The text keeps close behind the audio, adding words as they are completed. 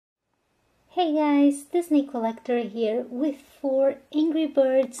Hey guys, Disney Collector here with 4 Angry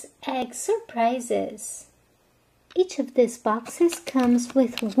Birds egg surprises. Each of these boxes comes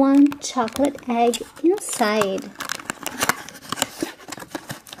with 1 chocolate egg inside.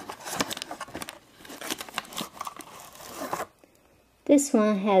 This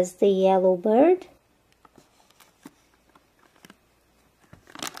one has the yellow bird,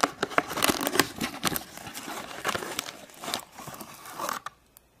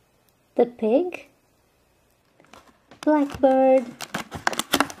 the pig, blackbird,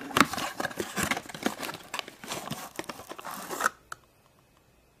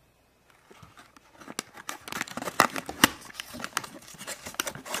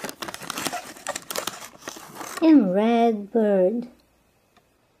 and red bird.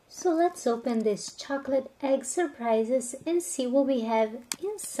 So let's open these chocolate egg surprises and see what we have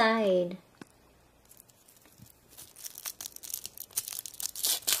inside.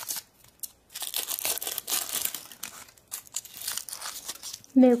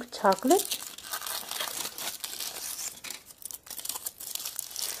 Milk chocolate,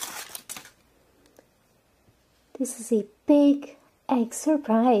 this is a big egg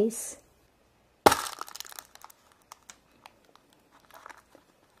surprise.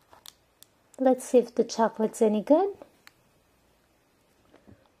 Let's see if the chocolate's any good.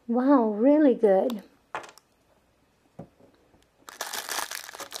 Wow, really good.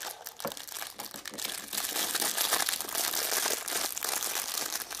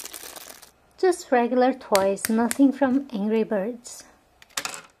 Just regular toys, nothing from Angry Birds.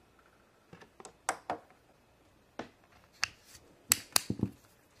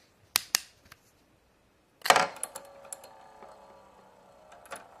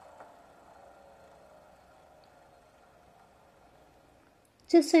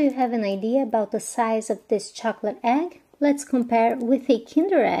 Just so you have an idea about the size of this chocolate egg, let's compare with a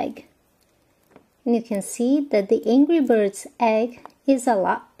Kinder Egg. And you can see that the Angry Birds egg is a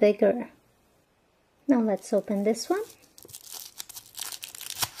lot bigger. Now let's open this one.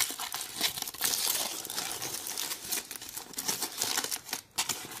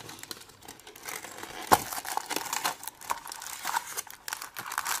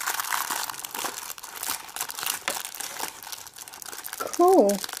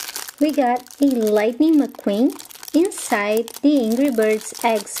 Cool! We got a Lightning McQueen inside the Angry Birds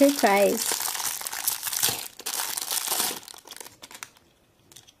egg surprise.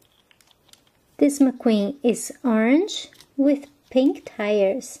 This McQueen is orange with pink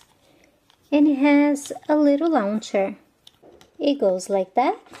tires and it has a little launcher. It goes like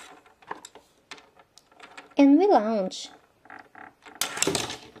that and we launch.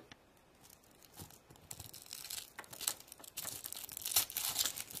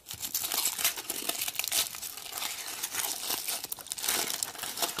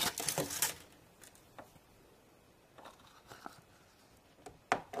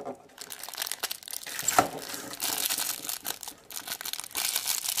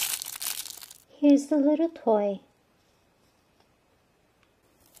 Here's the little toy.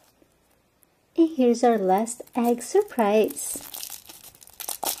 And here's our last egg surprise.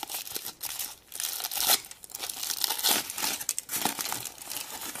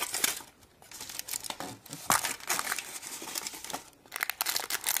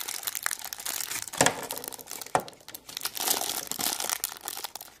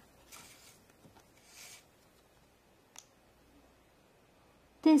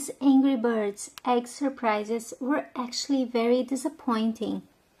 These Angry Birds egg surprises were actually very disappointing.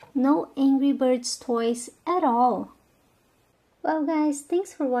 No Angry Birds toys at all. Well guys,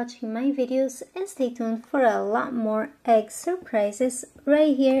 thanks for watching my videos and stay tuned for a lot more egg surprises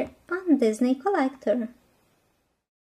right here on Disney Collector.